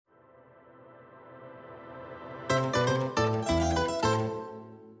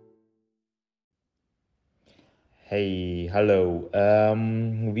Hey, hello.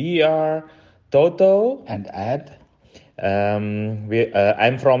 We are Toto. And Ed,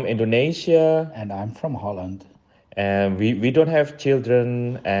 I'm from Indonesia, and I'm from Holland. and we don't have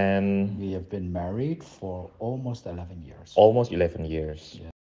children, and We have been married for almost 11 years. almost 11 years.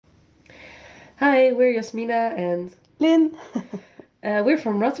 Yeah. Hi, we're Yasmina and Lynn. we're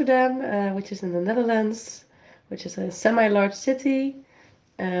from Rotterdam, which is in the Netherlands, which is a semi large city.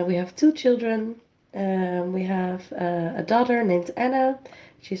 We have two children. We have a daughter named Anna,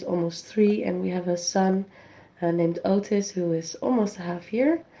 she's almost 3, and we have a son named Otis, who is almost a half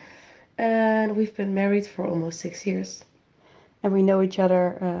year. And we've been married for almost 6 years. And we know each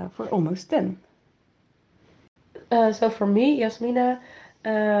other for almost 10. So for me, Yasmina,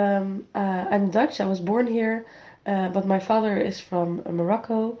 I'm Dutch. I was born here, but my father is from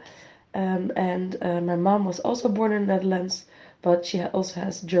Morocco, and my mom was also born in the Netherlands, but she also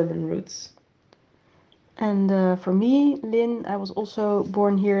has German roots. And for me, Lynn, I was also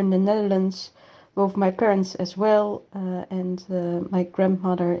born here in the Netherlands. Both my parents as well, and my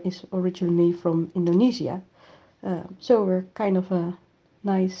grandmother is originally from Indonesia. So we're kind of a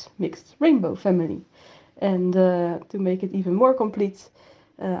nice mixed rainbow family. And to make it even more complete,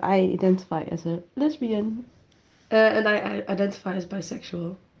 I identify as a lesbian. And I identify as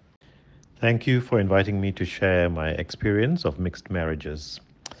bisexual. Thank you for inviting me to share my experience of mixed marriages.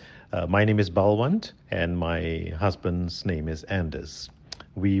 My name is Balwant, and my husband's name is Anders.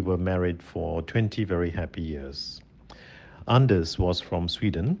 We were married for 20 very happy years. Anders was from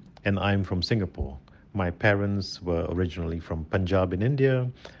Sweden, and I'm from Singapore. My parents were originally from Punjab in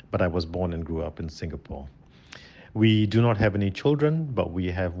India, but I was born and grew up in Singapore. We do not have any children, but we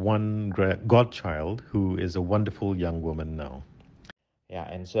have one godchild who is a wonderful young woman now. Yeah,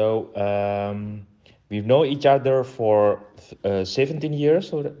 and so we've known each other for 17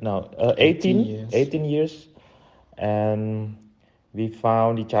 years, or no, 18, 18 years. 18 years, and we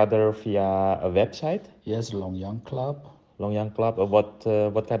found each other via a website, Yes, Long Young Club. Long Young Club. What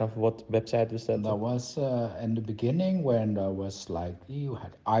kind of what website was that? That was in the beginning when there was like you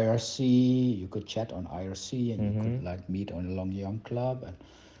had IRC, you could chat on IRC, and you could like meet on Long Young Club, and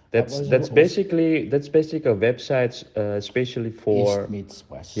That's basically a website especially for East meets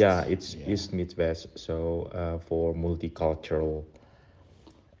West. yeah, it's East meets West, so for multicultural.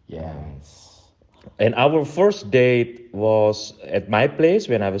 Yes. And our first date was at my place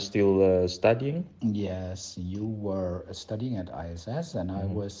when I was still studying. Yes, you were studying at ISS, and I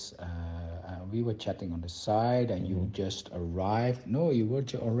was. We were chatting on the side, and you just arrived. No, you were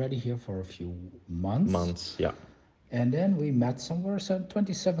already here for a few months. Months, yeah, And then we met somewhere, so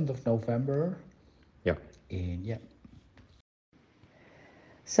 27th of November. yeah. And yeah.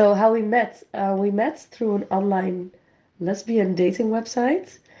 So how we met? We met through an online lesbian dating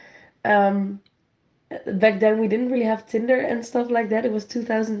website. Um, Back then we didn't really have Tinder and stuff like that. It was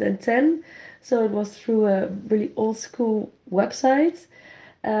 2010, so it was through a really old school website.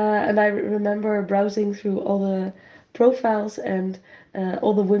 And I remember browsing through all the profiles, and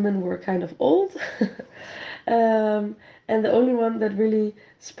all the women were kind of old. And the only one that really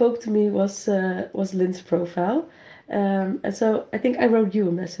spoke to me was Lynn's profile. And so I think I wrote you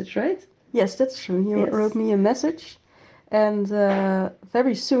a message, right? Yes, that's true. You Yes. wrote me a message, and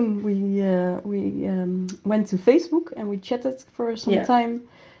very soon we went to Facebook and we chatted for some Yeah. time.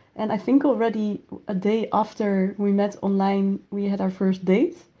 And I think already a day after we met online, we had our first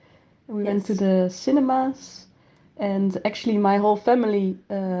date. We went to Yes. the cinemas, and actually my whole family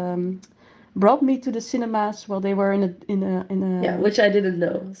brought me to the cinemas while they were in a Yeah, which I didn't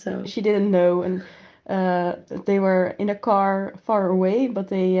know. So she didn't know, and they were in a car far away, but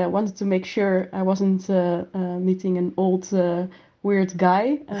they wanted to make sure I wasn't meeting an old weird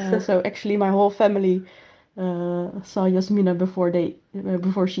guy. So actually my whole family saw Yasmina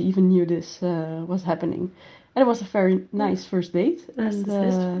before she even knew this was happening. And it was a very nice first date. rest And is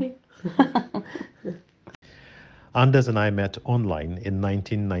history. Anders and I met online in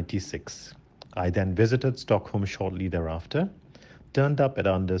 1996. I then visited Stockholm shortly thereafter, turned up at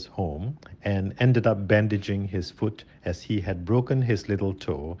Anders' home, and ended up bandaging his foot as he had broken his little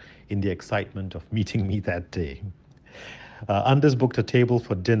toe in the excitement of meeting me that day. Anders booked a table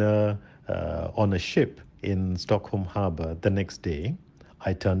for dinner on a ship in Stockholm Harbor the next day.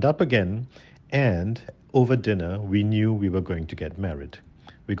 I turned up again, and over dinner, we knew we were going to get married.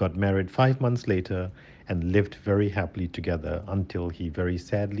 We got married 5 months later and lived very happily together until he very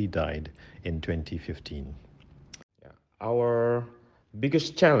sadly died in 2015. Yeah. Our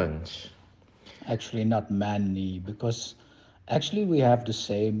biggest challenge. Actually, not many, because actually we have the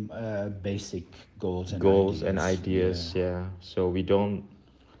same basic goals and Goals and ideas, yeah. So we don't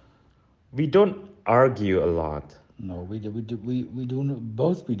argue a lot. No,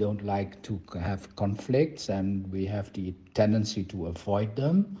 both. We don't like to have conflicts, and we have the tendency to avoid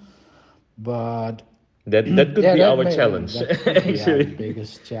them. But That could yeah, be our challenge, that could be our actually.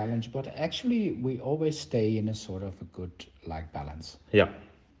 biggest challenge. But actually, we always stay in a sort of a good like balance. Yeah.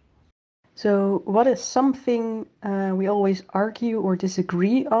 So, what is something we always argue or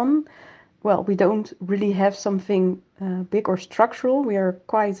disagree on? Well, we don't really have something big or structural. We are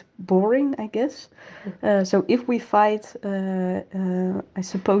quite boring, I guess. So, if we fight, I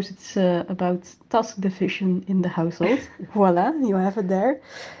suppose it's about task division in the household. Voila, you have it there.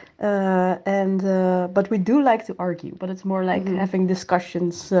 But we do like to argue, but it's more like having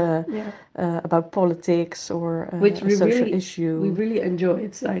discussions Yeah. about politics or Which a we social really issue. enjoy.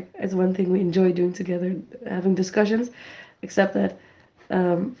 It's like it's one thing we enjoy doing together, having discussions. Except that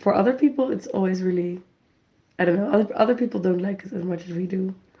for other people, it's always really, I don't know. Other people don't like it as much as we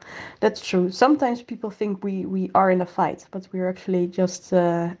do. That's true. Sometimes people think we are in a fight, but we're actually just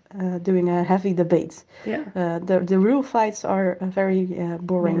doing a heavy debate. Yeah. The real fights are very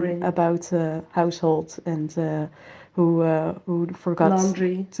boring, Boring. about household and who forgot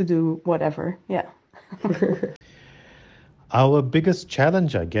Laundry. to do whatever. Yeah. Our biggest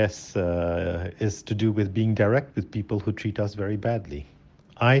challenge, I guess, is to do with being direct with people who treat us very badly.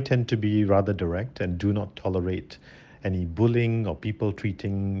 I tend to be rather direct and do not tolerate any bullying or people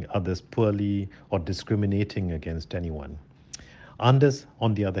treating others poorly or discriminating against anyone. Anders,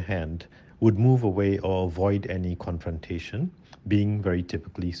 on the other hand, would move away or avoid any confrontation, being very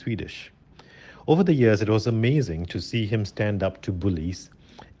typically Swedish. Over the years, it was amazing to see him stand up to bullies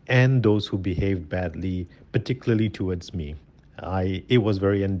and those who behaved badly, particularly towards me. It was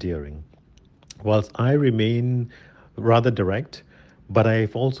very endearing. Whilst I remain rather direct, but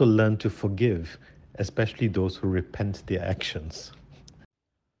I've also learned to forgive, especially those who repent their actions.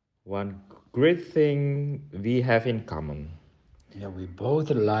 One great thing we have in common. Yeah, we both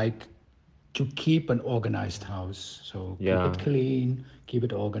like to keep an organized house. So keep Yeah. it clean, keep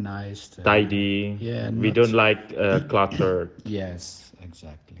it organized. Tidy. Yeah, We not- don't like clutter. Yes,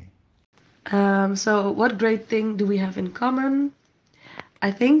 exactly. So what great thing do we have in common?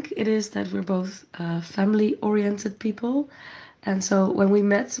 I think it is that we're both family-oriented people. And so when we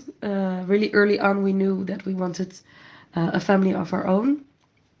met really early on, we knew that we wanted a family of our own.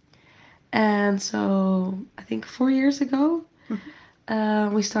 And so I think 4 years ago,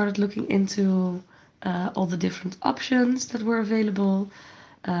 we started looking into all the different options that were available,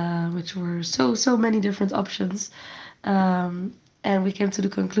 which were so many different options. And we came to the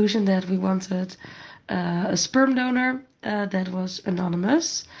conclusion that we wanted a sperm donor that was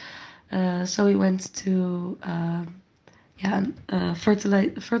anonymous. So we went to a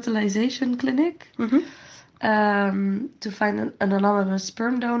fertilization clinic to find an anonymous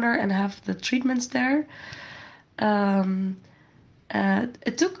sperm donor and have the treatments there.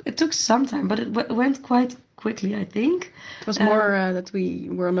 It took some time, but it went quite quickly, I think. It was more that we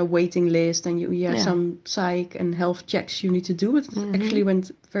were on a waiting list and you have Yeah. some psych and health checks you need to do. It actually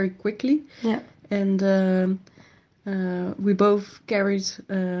went very quickly. Yeah. And we both carried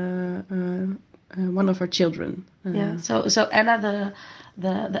one of our children. Yeah. So Anna,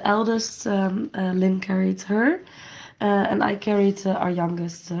 the eldest, Lynn carried her, and I carried our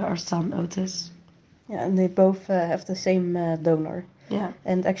youngest, our son Otis. Yeah, and they both have the same donor. Yeah.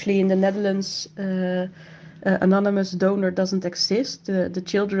 And actually, in the Netherlands, anonymous donor doesn't exist. The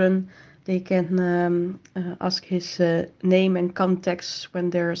children, they can ask his name and contacts when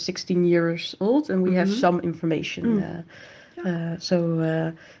they're 16 years old, and we have some information.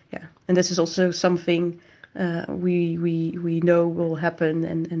 Yeah, and this is also something we know will happen,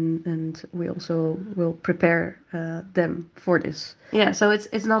 and we also will prepare them for this. Yeah. So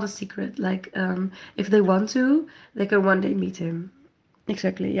it's not a secret. Like if they want to, they can one day meet him.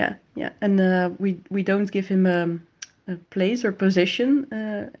 Exactly. Yeah. And we don't give him a place or position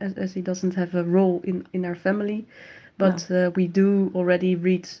as he doesn't have a role in our family, but we do already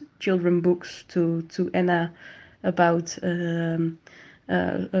read children books to Anna about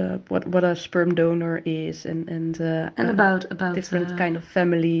what a sperm donor is and about different kind of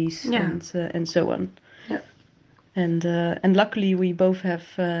families and so on. Yeah. And luckily we both have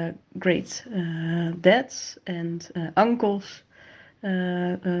great dads and uncles.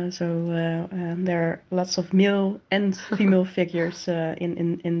 So there are lots of male and female figures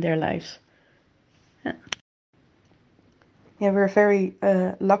in their lives. Yeah, we're very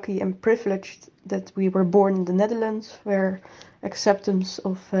lucky and privileged that we were born in the Netherlands, where acceptance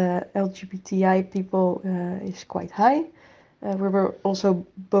of LGBTI people is quite high. We were also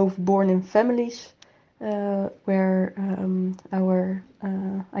both born in families where our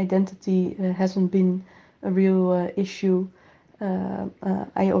identity hasn't been a real issue.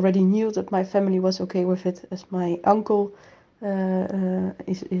 I already knew that my family was okay with it, as my uncle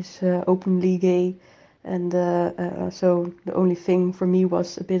is openly gay, and so the only thing for me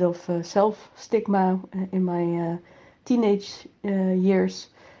was a bit of self-stigma in my teenage years,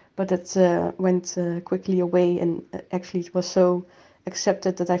 but that went quickly away, and actually it was so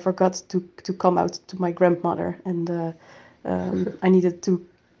accepted that I forgot to come out to my grandmother, and I needed to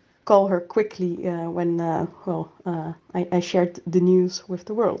call her quickly when I shared the news with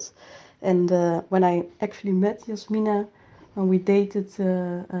the world. And when I actually met Jasmina, when we dated,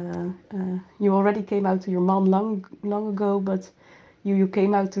 you already came out to your mom long ago, but you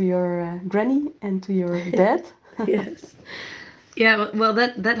came out to your granny and to your dad. Yes. Yeah, well,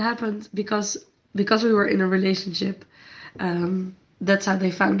 that happened because we were in a relationship. That's how they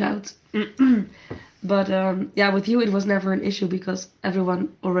found out. But yeah, with you it was never an issue because everyone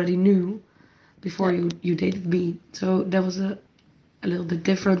already knew before Yeah. you dated me. So that was a little bit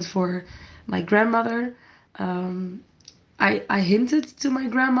different for my grandmother. Um, I hinted to my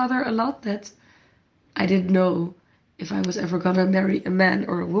grandmother a lot that I didn't know if I was ever gonna marry a man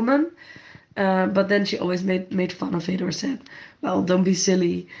or a woman. But then she always made fun of it or said, "Well, don't be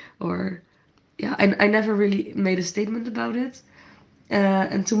silly," or yeah. I never really made a statement about it.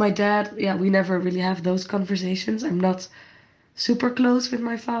 And to my dad, yeah, we never really have those conversations. I'm not super close with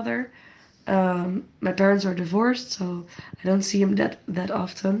my father. My parents are divorced, so I don't see him that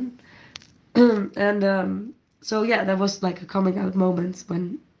often. And so yeah, that was like a coming out moment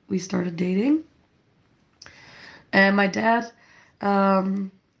when we started dating. And my dad,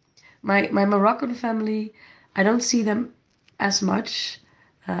 um, my Moroccan family, I don't see them as much.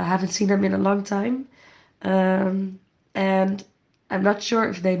 I haven't seen them in a long time. Um, and I'm not sure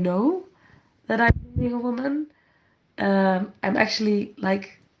if they know that I'm being a woman. I'm actually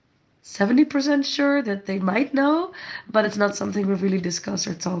like 70% sure that they might know, but it's not something we really discuss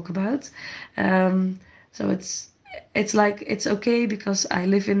or talk about. Um, so it's like it's okay because I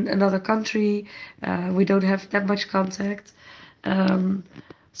live in another country. We don't have that much contact. Um,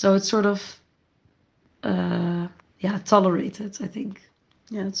 so it's sort of yeah, tolerated, I think.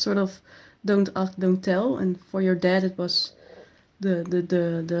 Yeah, it's sort of don't ask, don't tell. And for your dad, it was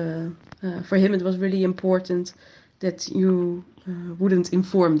for him it was really important that you wouldn't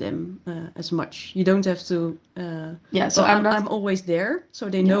inform them as much. You don't have to. Yeah, so Well, I'm not. I'm always there, so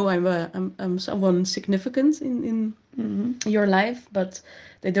they Yeah. know I'm someone significant in your life, but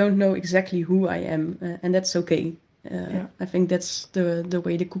they don't know exactly who I am, and that's okay. Yeah. I think that's the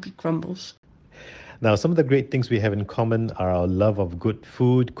way the cookie crumbles. Now, some of the great things we have in common are our love of good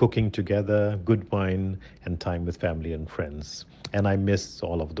food, cooking together, good wine, and time with family and friends. And I miss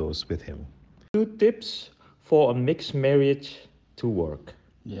all of those with him. 2 tips for a mixed marriage to work.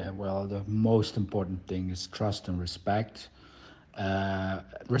 Yeah, well, the most important thing is trust and respect.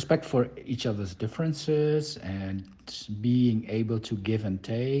 Respect for each other's differences and being able to give and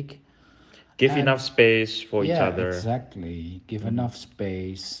take. Give And enough space for each yeah, other. exactly. Give enough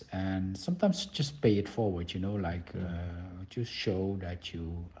space and sometimes just pay it forward, like just show that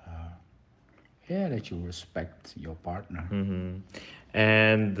that you respect your partner.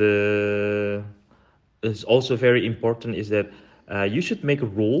 And it's also very important is that you should make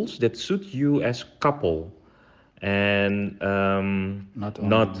rules that suit you as couple, and Not only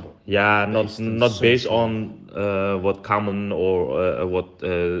not based social. on what common or what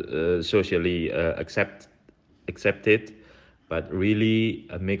socially accepted, but really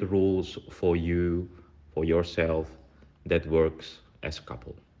make rules for you, for yourself, that works as a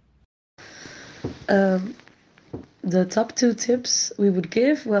couple. The top 2 tips we would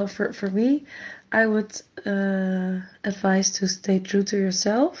give, well, for me, I would advise to stay true to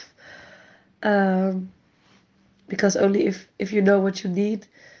yourself, because only if you know what you need,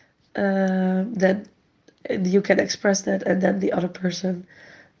 then you can express that, and then the other person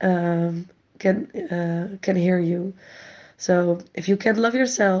um, can hear you. So if you can't love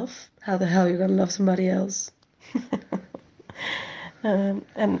yourself, how the hell are you gonna love somebody else? And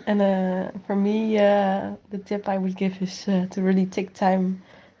for me, the tip I would give is to really take time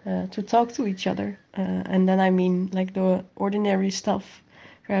to talk to each other, and then I mean like the ordinary stuff,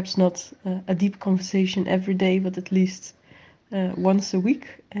 perhaps not a deep conversation every day, but at least once a week,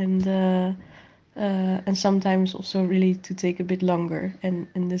 and sometimes also really to take a bit longer. And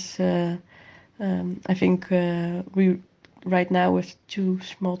this, I think, we right now with 2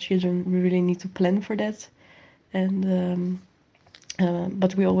 small children, we really need to plan for that, and.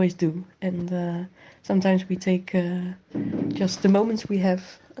 But we always do, and sometimes we take just the moments we have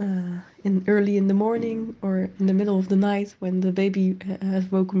in early in the morning or in the middle of the night when the baby has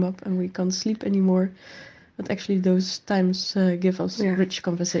woken up and we can't sleep anymore. but actually those times give us Yeah. rich And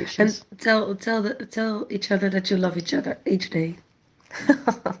conversations. tell each other that you love each other each day.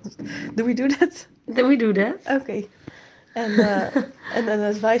 Do we do that? Then we do that. Okay. And and an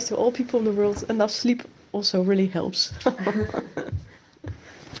advice to all people in the world: enough sleep also really helps.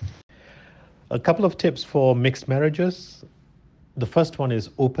 A couple of tips for mixed marriages. The first one is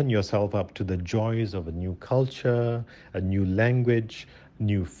open yourself up to the joys of a new culture, a new language,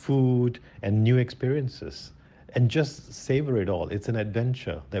 new food, and new experiences. And just savor it all. It's an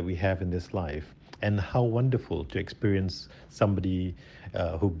adventure that we have in this life. And how wonderful to experience somebody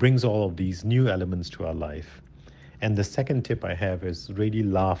who brings all of these new elements to our life. And the second tip I have is really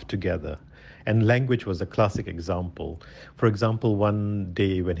laugh together. And language was a classic example. For example, one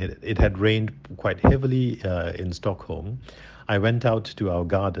day when it had rained quite heavily in Stockholm, I went out to our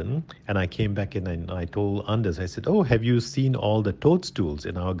garden and I came back in and I told Anders, I said, "Oh, have you seen all the toadstools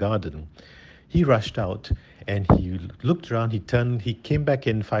in our garden?" He rushed out and he looked around, he came back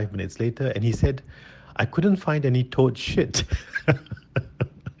in 5 minutes later and he said, "I couldn't find any toad shit."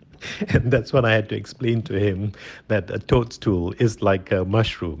 And that's when I had to explain to him that a toadstool is like a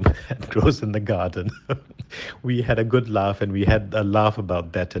mushroom that grows in the garden. We had a good laugh and we had a laugh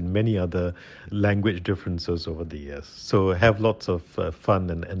about that and many other language differences over the years. So have lots of fun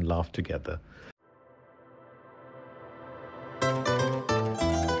and laugh together.